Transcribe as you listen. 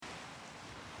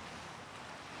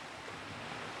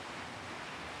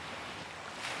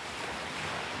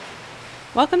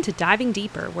Welcome to Diving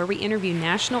Deeper, where we interview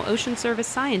National Ocean Service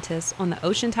scientists on the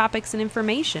ocean topics and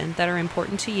information that are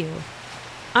important to you.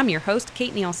 I'm your host,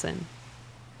 Kate Nielsen.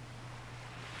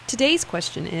 Today's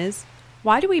question is,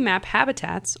 why do we map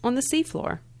habitats on the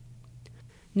seafloor?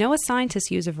 NOAA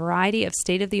scientists use a variety of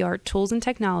state-of-the-art tools and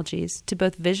technologies to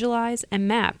both visualize and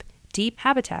map deep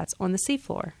habitats on the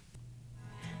seafloor.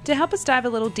 To help us dive a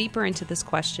little deeper into this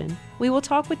question, we will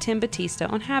talk with Tim Batista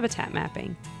on habitat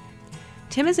mapping.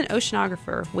 Tim is an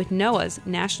oceanographer with NOAA's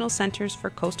National Centers for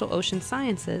Coastal Ocean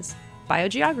Sciences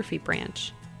Biogeography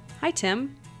branch. Hi,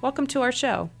 Tim. Welcome to our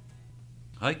show.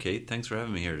 Hi, Kate. Thanks for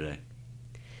having me here today.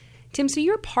 Tim, so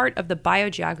you're part of the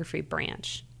Biogeography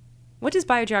branch. What does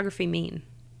biogeography mean?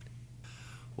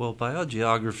 Well,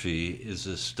 biogeography is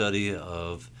a study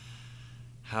of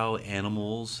how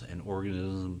animals and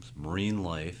organisms, marine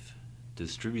life,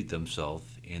 distribute themselves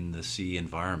in the sea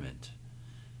environment,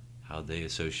 how they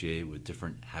associate with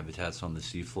different habitats on the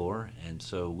seafloor. And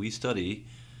so we study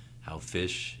how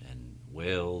fish and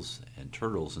whales and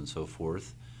turtles and so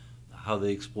forth, how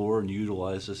they explore and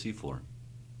utilize the seafloor.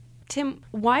 Tim,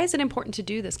 why is it important to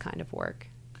do this kind of work?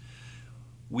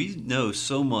 We know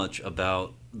so much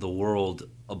about the world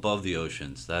above the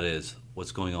oceans, that is,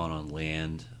 what's going on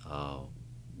land,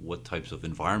 what types of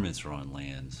environments are on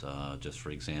lands. Just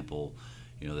for example,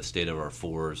 the state of our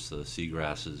forests, the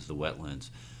seagrasses, the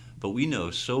wetlands. But we know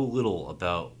so little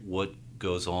about what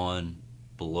goes on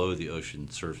below the ocean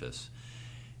surface.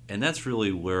 And that's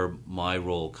really where my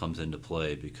role comes into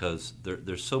play, because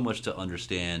there's so much to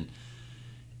understand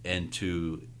and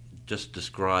to just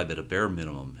describe at a bare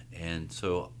minimum. And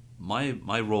so my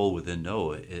role within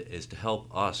NOAA is to help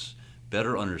us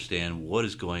better understand what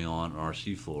is going on our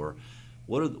seafloor.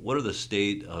 What are the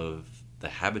state of the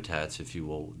habitats, if you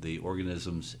will, the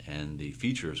organisms and the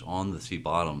features on the sea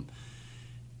bottom,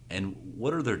 and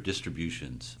what are their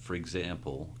distributions? For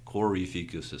example, coral reef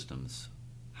ecosystems.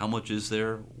 How much is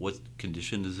there? What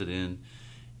condition is it in?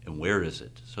 And where is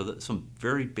it? So that's some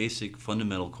very basic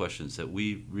fundamental questions that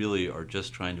we really are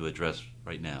just trying to address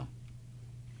right now.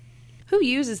 Who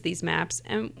uses these maps,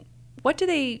 and what do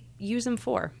they use them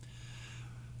for?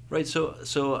 Right,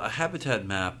 so a habitat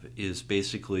map is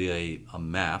basically a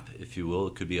map, if you will.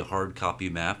 It could be a hard copy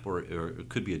map or it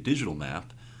could be a digital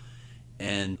map.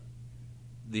 And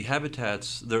the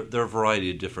habitats, there are a variety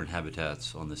of different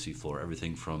habitats on the seafloor,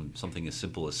 everything from something as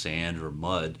simple as sand or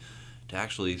mud to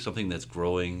actually something that's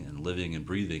growing and living and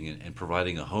breathing and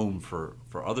providing a home for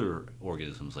other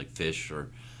organisms like fish or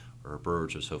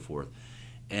birds or so forth.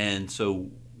 And so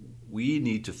we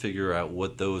need to figure out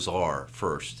what those are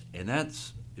first. And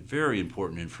that's very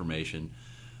important information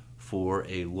for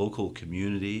a local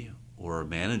community or a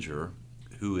manager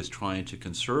who is trying to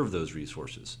conserve those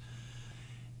resources.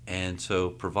 And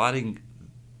so providing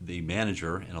the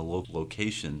manager in a local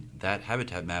location that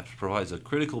habitat map provides a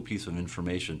critical piece of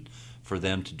information for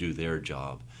them to do their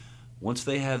job. Once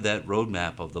they have that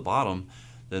roadmap of the bottom,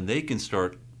 then they can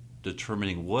start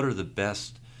determining what are the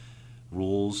best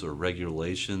rules or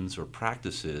regulations or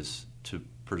practices to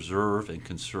preserve and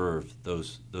conserve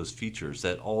those features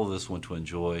that all of us want to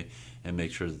enjoy and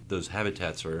make sure that those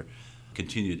habitats are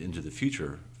continued into the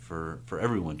future for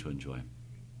everyone to enjoy.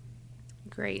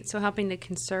 Great. So helping to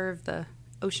conserve the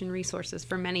ocean resources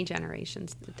for many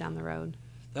generations down the road.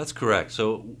 That's correct.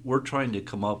 So we're trying to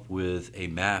come up with a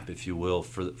map, if you will,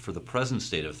 for the present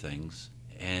state of things.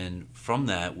 And from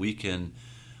that, we can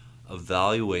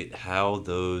evaluate how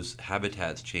those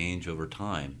habitats change over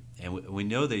time. And we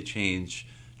know they change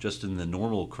just in the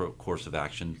normal course of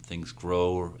action. Things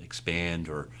grow or expand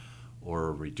or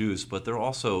reduce, but there are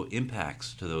also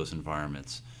impacts to those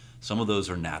environments. Some of those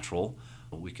are natural.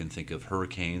 We can think of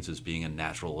hurricanes as being a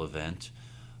natural event.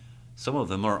 Some of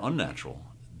them are unnatural,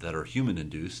 that are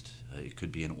human-induced. It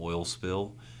could be an oil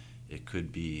spill. It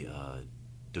could be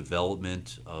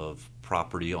development of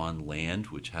property on land,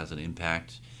 which has an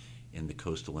impact in the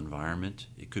coastal environment.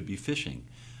 It could be fishing.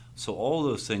 So all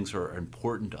those things are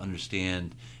important to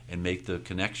understand and make the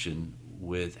connection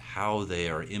with how they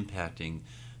are impacting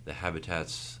the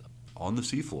habitats on the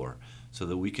seafloor so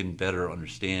that we can better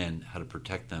understand how to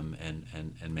protect them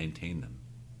and maintain them.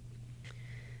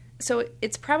 So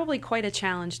it's probably quite a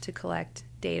challenge to collect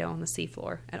data on the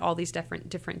seafloor at all these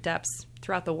different depths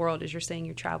throughout the world as you're saying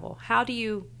you travel. How do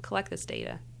you collect this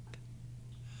data?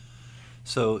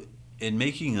 So in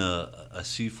making a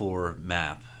seafloor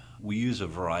map, we use a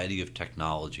variety of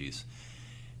technologies.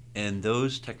 And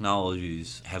those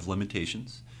technologies have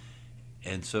limitations.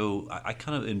 And so I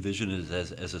kind of envision it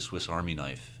as a Swiss Army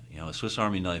knife. A Swiss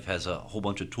Army knife has a whole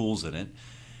bunch of tools in it,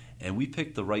 and we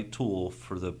pick the right tool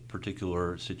for the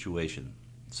particular situation.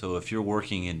 So if you're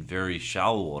working in very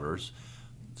shallow waters,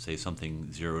 say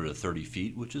something 0 to 30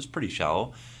 feet, which is pretty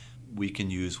shallow, we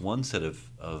can use one set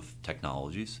of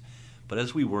technologies. But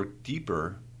as we work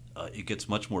deeper, it gets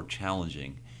much more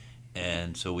challenging.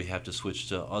 And so we have to switch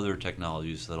to other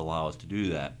technologies that allow us to do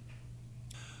that.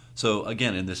 So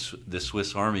again, in this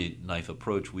Swiss Army knife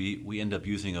approach, we end up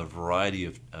using a variety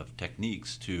of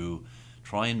techniques to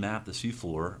try and map the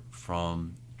seafloor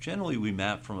from, generally we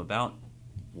map from about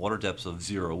water depths of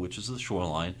 0, which is the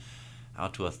shoreline,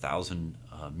 out to 1,000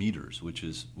 meters, which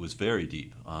was very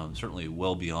deep, certainly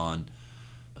well beyond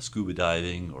scuba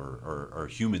diving or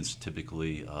humans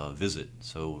typically visit.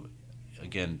 So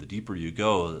again, the deeper you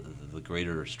go, the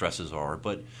greater stresses are.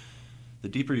 But the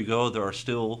deeper you go, there are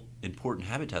still important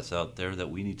habitats out there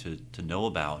that we need to know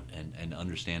about and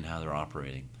understand how they're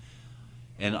operating.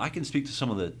 And I can speak to some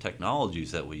of the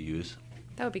technologies that we use.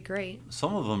 That would be great.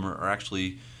 Some of them are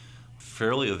actually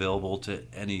fairly available to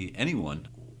anyone.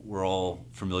 We're all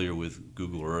familiar with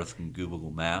Google Earth and Google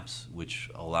Maps, which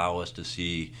allow us to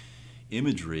see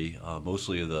imagery,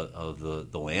 mostly of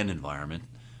the land environment.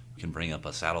 We can bring up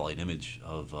a satellite image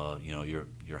of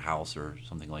your house or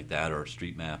something like that, or a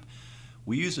street map.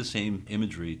 We use the same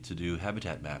imagery to do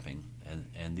habitat mapping,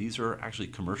 and these are actually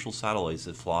commercial satellites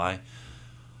that fly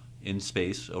in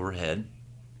space overhead,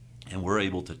 and we're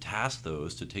able to task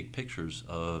those to take pictures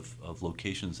of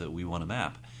locations that we want to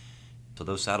map. So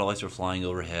those satellites are flying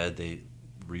overhead. They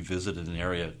revisit an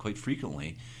area quite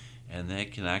frequently, and they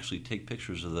can actually take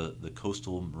pictures of the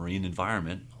coastal marine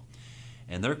environment,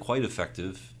 and they're quite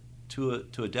effective to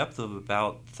a depth of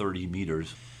about 30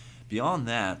 meters. Beyond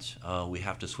that, we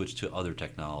have to switch to other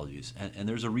technologies, and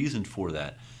there's a reason for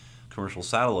that. Commercial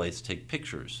satellites take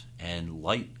pictures, and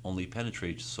light only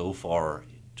penetrates so far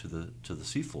to the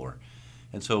seafloor,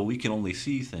 and so we can only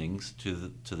see things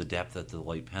to the depth that the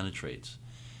light penetrates.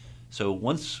 So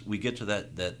once we get to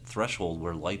that threshold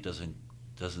where light doesn't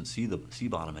see the sea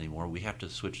bottom anymore, we have to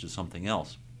switch to something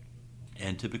else.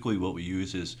 And typically what we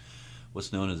use is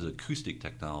what's known as acoustic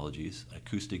technologies,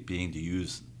 acoustic being to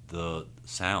use the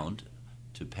sound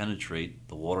to penetrate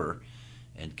the water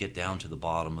and get down to the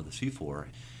bottom of the seafloor.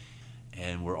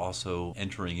 And we're also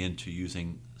entering into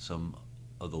using some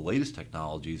of the latest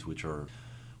technologies, which are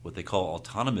what they call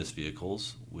autonomous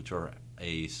vehicles, which are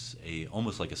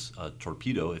almost like a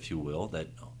torpedo, if you will, that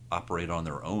operate on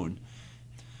their own.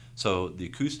 So the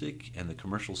acoustic and the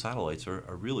commercial satellites are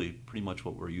really pretty much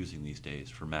what we're using these days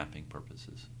for mapping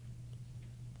purposes.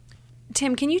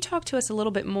 Tim, can you talk to us a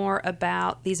little bit more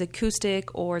about these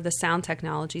acoustic or the sound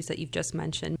technologies that you've just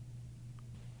mentioned?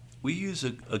 We use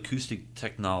acoustic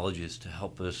technologies to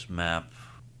help us map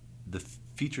the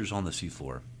features on the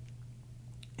seafloor.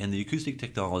 And the acoustic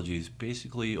technologies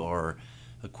basically are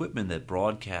equipment that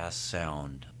broadcasts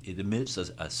sound. It emits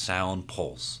a sound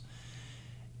pulse.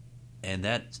 And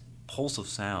that pulse of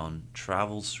sound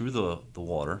travels through the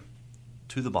water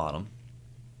to the bottom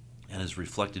and is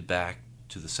reflected back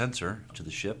to the sensor, to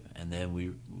the ship, and then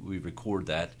we record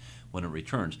that when it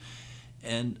returns.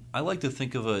 And I like to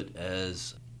think of it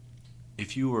as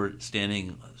if you were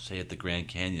standing, say, at the Grand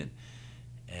Canyon,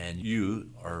 and you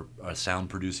are a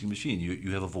sound-producing machine.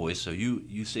 You have a voice, so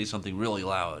you say something really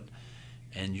loud,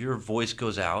 and your voice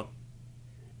goes out,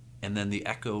 and then the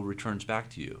echo returns back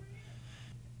to you.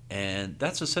 And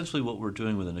that's essentially what we're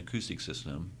doing with an acoustic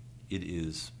system. It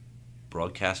is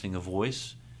broadcasting a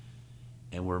voice,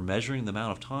 and we're measuring the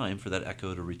amount of time for that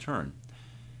echo to return.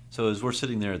 So as we're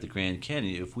sitting there at the Grand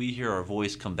Canyon, if we hear our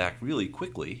voice come back really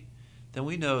quickly, then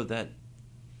we know that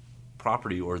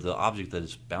property or the object that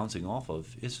it's bouncing off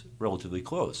of is relatively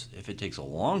close. If it takes a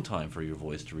long time for your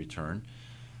voice to return,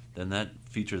 then that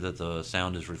feature that the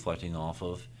sound is reflecting off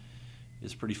of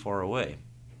is pretty far away.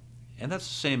 And that's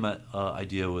the same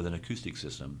idea with an acoustic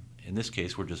system. In this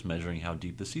case, we're just measuring how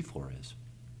deep the seafloor is.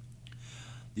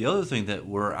 The other thing that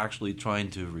we're actually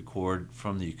trying to record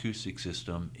from the acoustic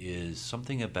system is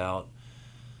something about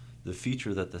the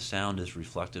feature that the sound is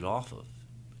reflected off of.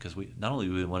 Because we not only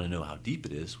do we want to know how deep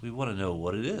it is, we want to know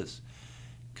what it is.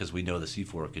 Because we know the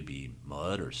seafloor could be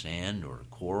mud or sand or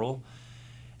coral.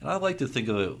 And I like to think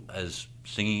of it as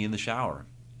singing in the shower.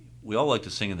 We all like to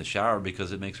sing in the shower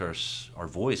because it makes our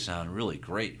voice sound really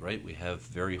great, right? We have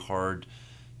very hard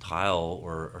tile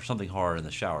or something hard in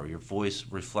the shower. Your voice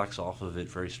reflects off of it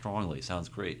very strongly. It sounds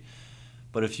great.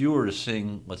 But if you were to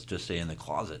sing, let's just say in the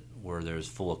closet where there's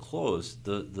full of clothes,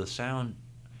 the sound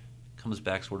comes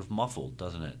back sort of muffled,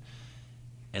 doesn't it?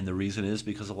 And the reason is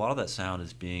because a lot of that sound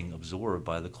is being absorbed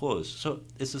by the clothes. So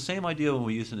it's the same idea when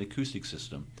we use an acoustic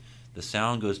system. the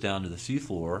sound goes down to the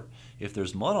seafloor. If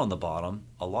there's mud on the bottom,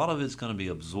 a lot of it's going to be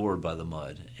absorbed by the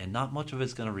mud, and not much of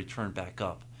it's going to return back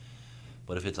up.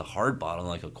 But if it's a hard bottom,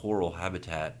 like a coral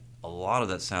habitat, a lot of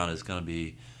that sound is going to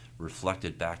be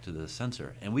reflected back to the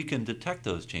sensor, and we can detect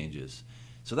those changes.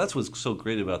 So that's what's so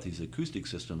great about these acoustic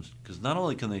systems, because not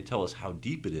only can they tell us how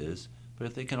deep it is, but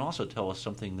if they can also tell us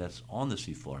something that's on the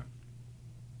seafloor.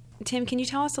 Tim, can you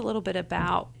tell us a little bit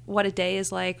about what a day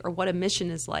is like or what a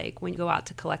mission is like when you go out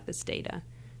to collect this data?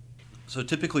 So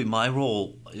typically my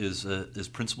role is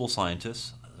principal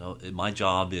scientist. So my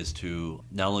job is to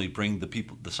not only bring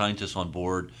the scientists on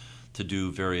board to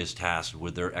do various tasks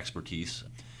with their expertise,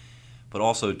 but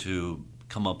also to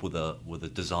come up with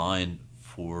a design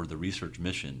for the research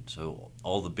mission. So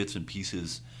all the bits and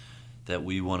pieces that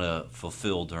we want to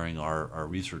fulfill during our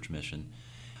research mission.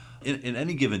 In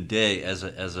any given day, as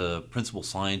a principal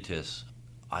scientist,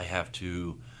 I have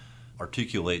to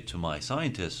articulate to my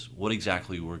scientists what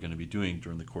exactly we're going to be doing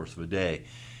during the course of a day.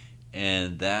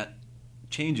 And that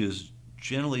changes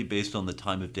generally based on the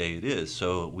time of day it is.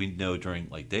 So we know during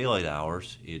like daylight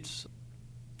hours,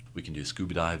 we can do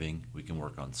scuba diving, we can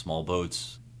work on small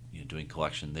boats, doing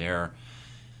collection there.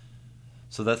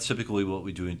 So that's typically what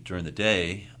we do during the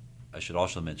day. I should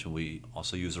also mention we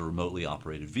also use a remotely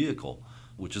operated vehicle,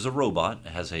 which is a robot. It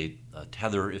has a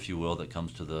tether, if you will, that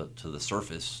comes to the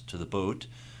surface, to the boat,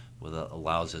 that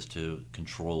allows us to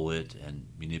control it and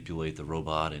manipulate the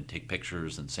robot and take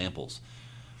pictures and samples.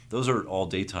 Those are all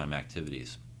daytime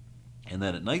activities. And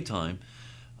then at nighttime,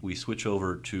 we switch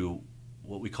over to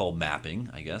what we call mapping,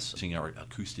 I guess, using our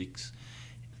acoustics.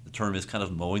 The term is kind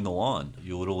of mowing the lawn.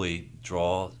 You literally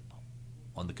draw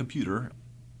on the computer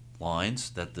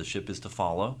lines that the ship is to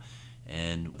follow,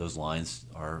 and those lines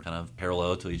are kind of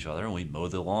parallel to each other, and we mow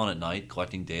the lawn at night,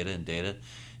 collecting data,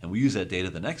 and we use that data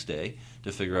the next day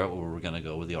to figure out where we're going to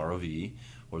go with the ROV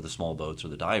or the small boats or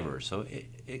the divers. So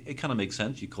it kind of makes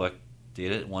sense. You collect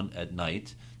data at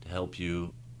night to help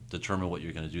you determine what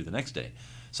you're going to do the next day.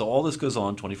 So all this goes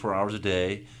on 24 hours a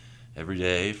day, every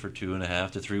day for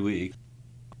 2.5 to 3 weeks.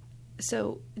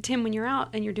 So, Tim, when you're out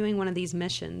and you're doing one of these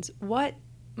missions, what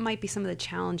might be some of the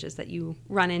challenges that you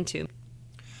run into?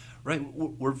 Right.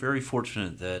 We're very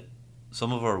fortunate that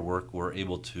some of our work we're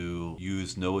able to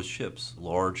use NOAA's ships,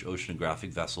 large oceanographic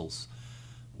vessels.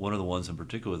 One of the ones in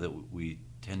particular that we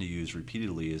tend to use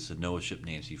repeatedly is the NOAA ship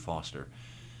Nancy Foster.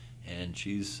 And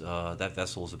that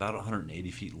vessel is about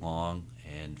 180 feet long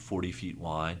and 40 feet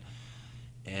wide.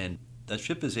 And that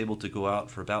ship is able to go out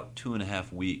for about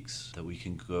 2.5 weeks that we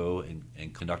can go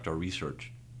and conduct our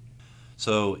research.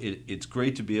 So it's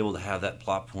great to be able to have that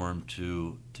platform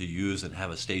to use and have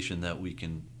a station that we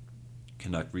can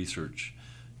conduct research.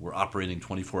 We're operating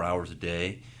 24 hours a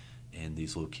day in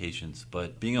these locations,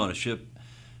 but being on a ship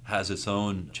has its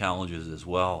own challenges as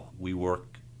well. We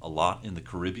work a lot in the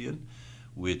Caribbean,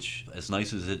 which, as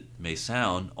nice as it may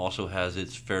sound, also has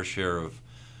its fair share of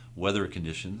weather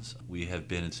conditions. We have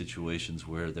been in situations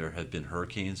where there have been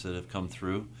hurricanes that have come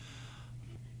through.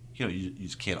 You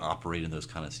just can't operate in those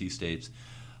kind of sea states.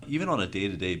 Even on a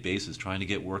day-to-day basis, trying to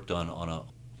get work done on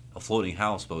a floating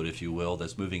houseboat, if you will,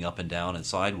 that's moving up and down and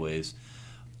sideways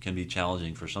can be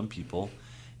challenging for some people.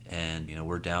 And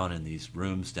we're down in these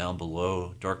rooms down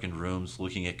below, darkened rooms,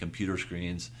 looking at computer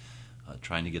screens,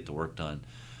 trying to get the work done.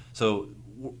 So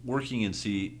working in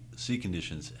sea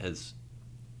conditions is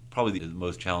probably the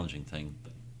most challenging thing.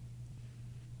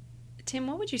 Tim,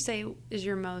 what would you say is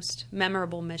your most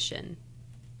memorable mission?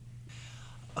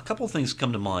 A couple of things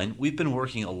come to mind. We've been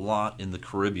working a lot in the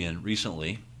Caribbean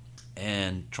recently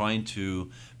and trying to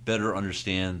better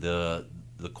understand the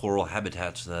coral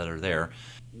habitats that are there.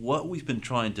 What we've been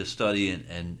trying to study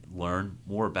and learn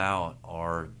more about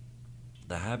are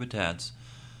the habitats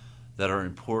that are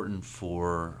important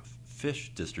for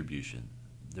fish distribution.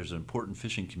 There's an important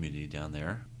fishing community down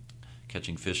there,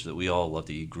 catching fish that we all love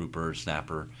to eat, grouper,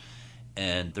 snapper.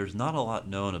 And there's not a lot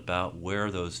known about where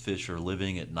those fish are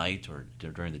living at night or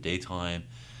during the daytime,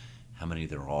 how many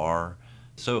there are.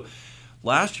 So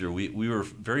last year we were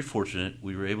very fortunate.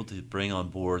 We were able to bring on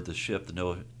board the ship, the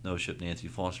NOAA ship Nancy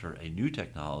Foster, a new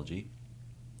technology.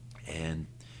 And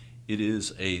it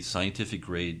is a scientific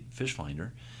grade fish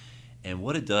finder. And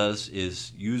what it does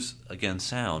is use, again,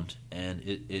 sound, and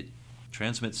it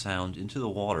transmits sound into the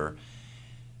water.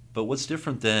 But what's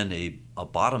different than a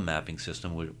bottom mapping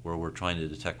system where we're trying to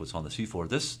detect what's on the seafloor,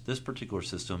 this particular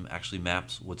system actually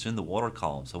maps what's in the water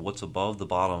column, so what's above the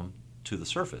bottom to the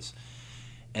surface.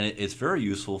 And it's very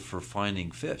useful for finding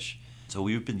fish. So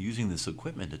we've been using this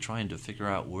equipment to try and to figure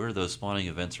out where those spawning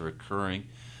events are occurring,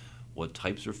 what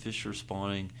types of fish are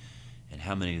spawning, and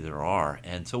how many there are.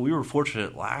 And so we were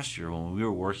fortunate last year when we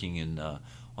were working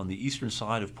on the eastern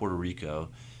side of Puerto Rico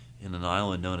in an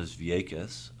island known as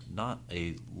Vieques, not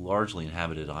a largely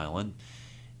inhabited island,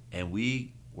 and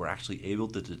we were actually able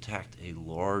to detect a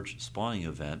large spawning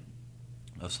event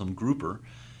of some grouper,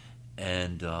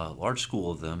 and a large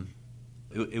school of them.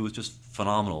 It was just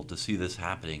phenomenal to see this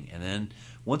happening. And then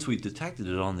once we detected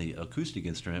it on the acoustic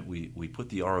instrument, we put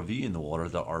the ROV in the water,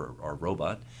 our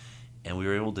robot, and we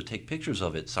were able to take pictures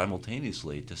of it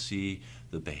simultaneously to see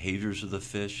the behaviors of the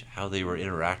fish, how they were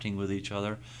interacting with each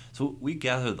other. So we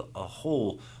gathered a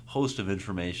whole host of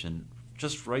information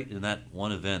just right in that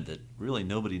one event that really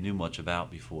nobody knew much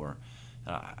about before.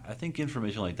 I think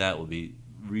information like that will be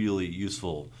really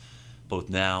useful both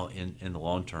now and in the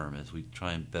long term as we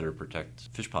try and better protect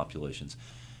fish populations.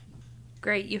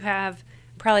 Great. You have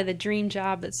probably the dream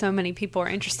job that so many people are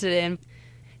interested in.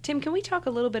 Tim, can we talk a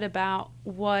little bit about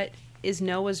what is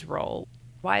NOAA's role?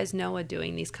 Why is NOAA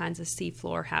doing these kinds of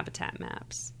seafloor habitat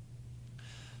maps?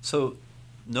 So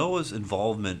NOAA's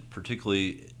involvement,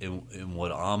 particularly in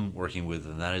what I'm working with,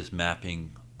 and that is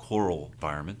mapping coral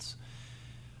environments,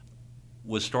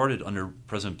 was started under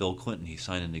President Bill Clinton. He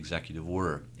signed an executive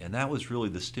order, and that was really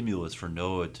the stimulus for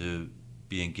NOAA to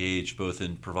be engaged both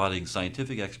in providing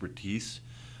scientific expertise,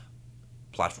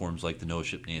 platforms like the NOAA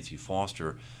ship Nancy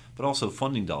Foster, but also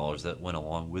funding dollars that went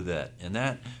along with that. And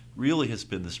that really has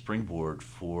been the springboard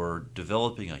for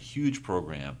developing a huge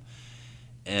program,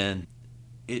 and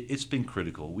it's been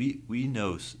critical. We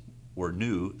know or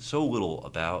knew so little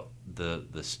about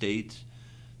the state,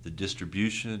 the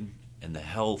distribution, and the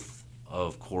health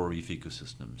of coral reef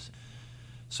ecosystems.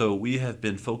 So we have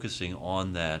been focusing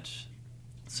on that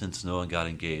since NOAA got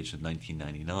engaged in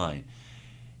 1999.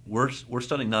 We're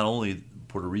studying not only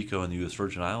Puerto Rico and the U.S.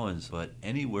 Virgin Islands, but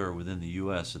anywhere within the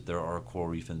U.S. that there are coral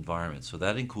reef environments. So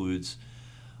that includes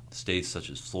states such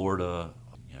as Florida,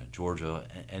 Georgia,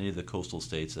 any of the coastal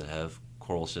states that have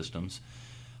coral systems,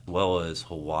 as well as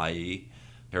Hawaii,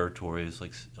 territories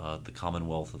like the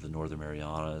Commonwealth of the Northern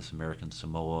Marianas, American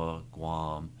Samoa,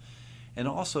 Guam, and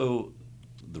also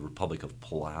the Republic of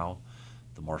Palau,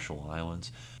 the Marshall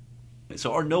Islands.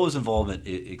 So our NOAA's involvement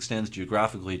extends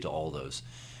geographically to all those,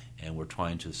 and we're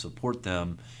trying to support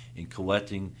them in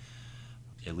collecting,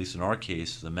 at least in our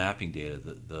case, the mapping data,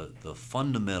 the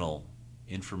fundamental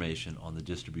information on the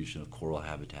distribution of coral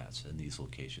habitats in these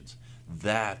locations.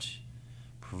 That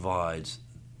provides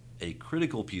a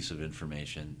critical piece of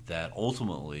information that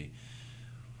ultimately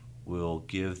will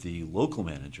give the local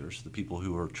managers, the people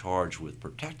who are charged with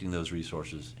protecting those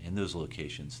resources in those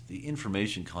locations, the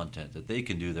information content that they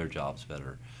can do their jobs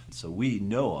better. So we,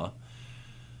 NOAA,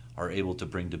 are able to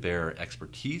bring to bear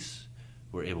expertise.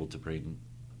 We're able to bring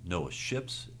NOAA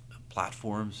ships,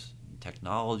 platforms,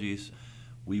 technologies.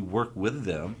 We work with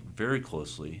them very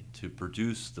closely to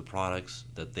produce the products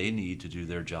that they need to do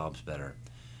their jobs better.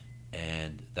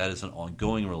 And that is an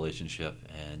ongoing relationship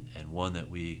and one that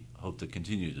we hope to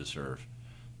continue to serve.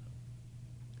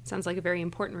 Sounds like a very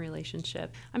important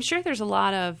relationship. I'm sure there's a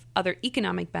lot of other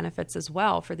economic benefits as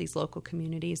well for these local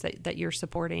communities that you're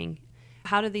supporting.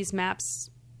 How do these maps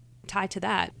tie to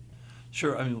that?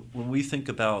 Sure. I mean, when we think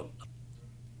about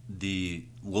the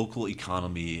local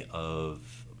economy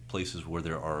of places where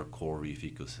there are coral reef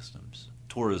ecosystems,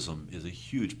 tourism is a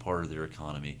huge part of their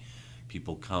economy.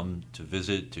 People come to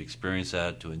visit, to experience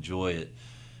that, to enjoy it,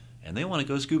 and they want to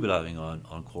go scuba diving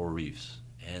on coral reefs.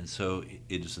 And so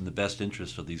it is in the best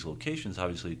interest of these locations,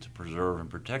 obviously, to preserve and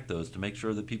protect those, to make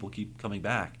sure that people keep coming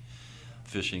back.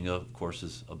 Fishing, of course,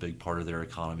 is a big part of their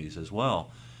economies as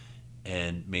well.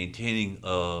 And maintaining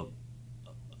a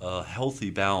healthy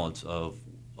balance of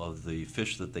the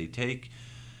fish that they take,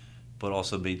 but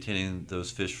also maintaining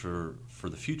those fish for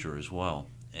the future as well.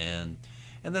 And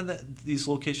then these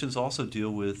locations also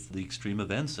deal with the extreme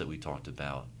events that we talked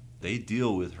about. They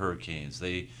deal with hurricanes.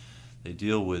 They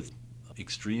deal with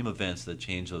extreme events that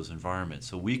change those environments.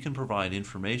 So we can provide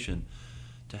information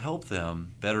to help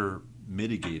them better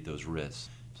mitigate those risks.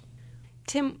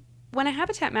 Tim, when a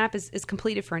habitat map is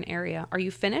completed for an area, are you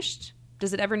finished?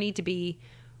 Does it ever need to be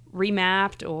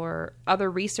remapped or other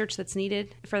research that's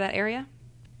needed for that area?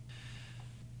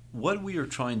 What we are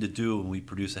trying to do when we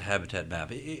produce a habitat map,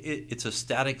 it's a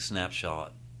static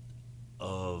snapshot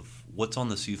of what's on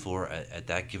the seafloor at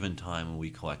that given time when we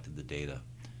collected the data.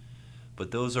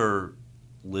 But those are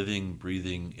living,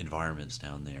 breathing environments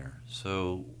down there.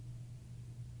 So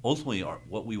ultimately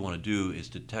what we want to do is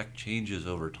detect changes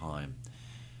over time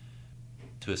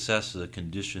to assess the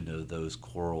condition of those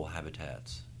coral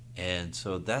habitats. And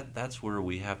so that's where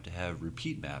we have to have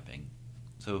repeat mapping.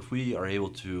 So if we are able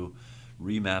to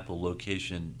remap a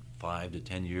location 5 to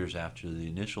 10 years after the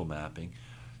initial mapping,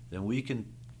 then we can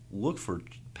look for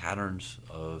patterns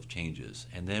of changes,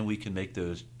 and then we can make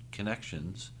those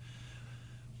connections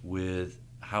with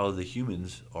how the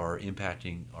humans are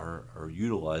impacting or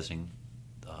utilizing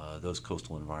those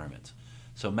coastal environments.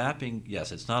 So mapping,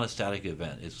 yes, it's not a static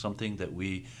event. It's something that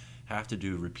we have to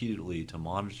do repeatedly to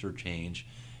monitor change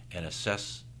and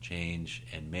assess change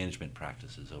and management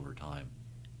practices over time.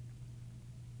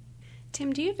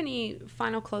 Tim, do you have any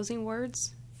final closing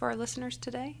words for our listeners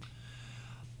today?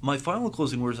 My final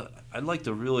closing words, I'd like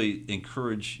to really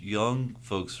encourage young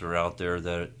folks who are out there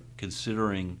that are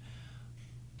considering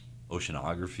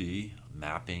oceanography,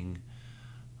 mapping,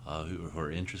 who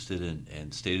are interested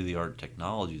in state-of-the-art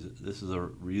technologies. This is a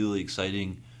really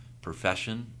exciting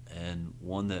profession, and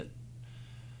one that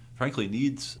frankly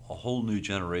needs a whole new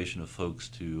generation of folks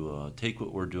to take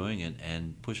what we're doing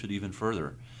and push it even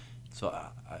further. So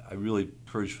I really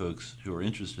encourage folks who are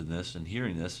interested in this and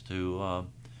hearing this to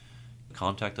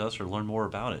contact us or learn more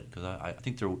about it, because I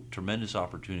think there are tremendous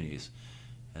opportunities,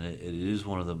 and it is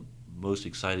one of the most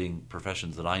exciting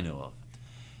professions that I know of.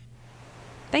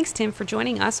 Thanks, Tim, for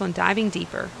joining us on Diving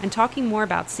Deeper and talking more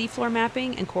about seafloor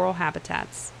mapping and coral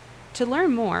habitats. To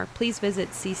learn more, please visit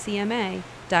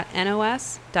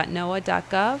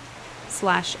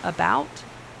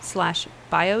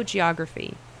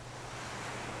ccma.nos.gov/about/biogeography.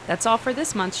 That's all for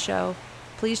this month's show.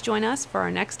 Please join us for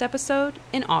our next episode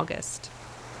in August.